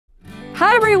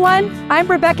Hi everyone, I'm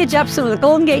r.jepsen with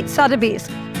Golden Gate Sotheby's.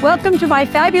 Welcome to my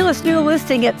fabulous new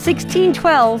listing at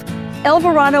 1612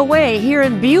 Verano Way here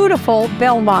in beautiful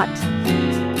Belmont.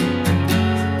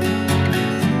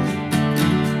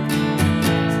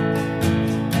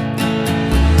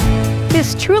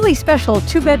 This truly special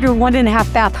 2-bedroom,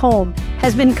 1.5-bath home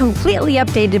has been completely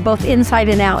updated both inside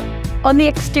and out. On the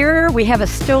exterior, we have a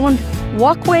stone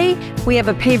walkway, we have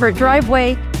a paver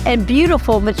driveway, and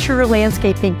beautiful mature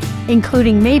landscaping,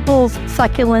 including maples,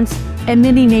 succulents, and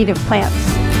many native plants.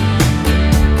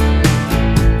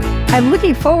 I'm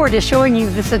looking forward to showing you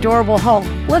this adorable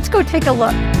home. Let's go take a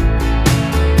look.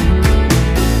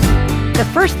 The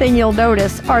first thing you'll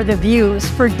notice are the views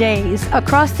for days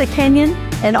across the canyon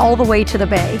and all the way to the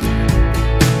bay.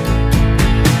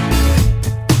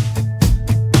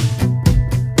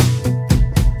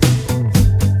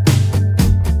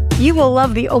 You will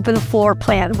love the open floor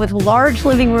plan with large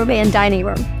living room and dining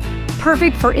room.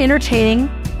 Perfect for entertaining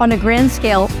on a grand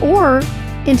scale or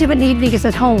intimate evenings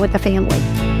at home with the family.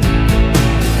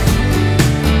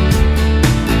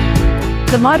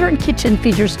 The modern kitchen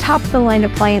features top-of-the-line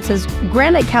appliances,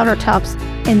 granite countertops,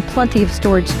 and plenty of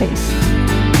storage space.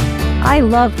 I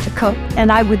love to cook,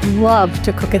 and I would love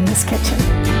to cook in this kitchen.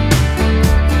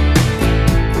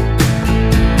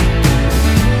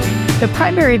 The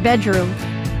primary bedroom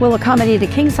will accommodate a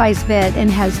king-size bed and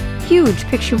has huge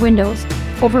picture windows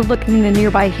overlooking the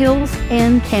nearby hills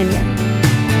and canyon.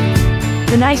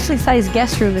 The nicely sized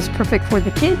guest room is perfect for the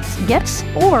kids, guests,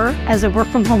 or as a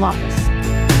work-from-home office.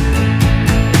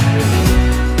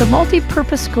 The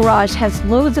multi-purpose garage has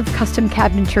loads of custom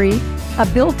cabinetry, a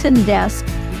built-in desk,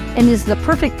 and is the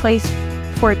perfect place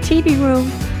for a TV room,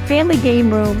 family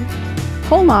game room,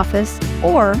 home office,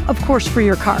 or, of course, for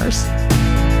your cars.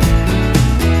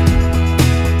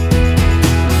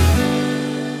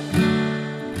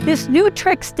 This new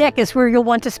Trex deck is where you'll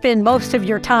want to spend most of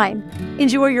your time.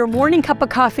 Enjoy your morning cup of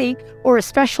coffee or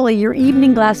especially your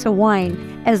evening glass of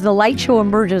wine as the light show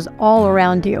emerges all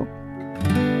around you.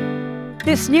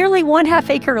 This nearly 1/2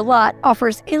 acre lot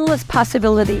offers endless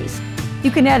possibilities. You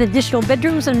can add additional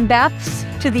bedrooms and baths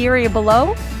to the area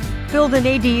below, build an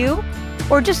ADU,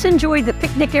 or just enjoy the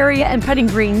picnic area and putting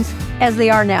greens as they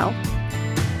are now.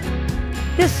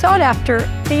 This sought-after,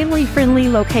 family-friendly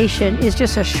location is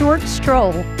just a short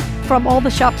stroll from all the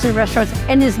shops and restaurants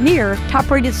and is near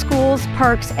top-rated schools,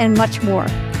 parks, and much more.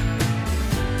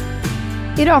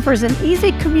 It offers an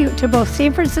easy commute to both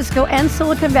San Francisco and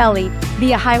Silicon Valley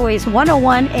via Highways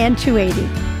 101 and 280.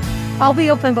 I'll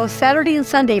be open both Saturday and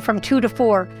Sunday from 2 to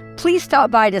 4. Please stop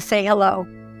by to say hello.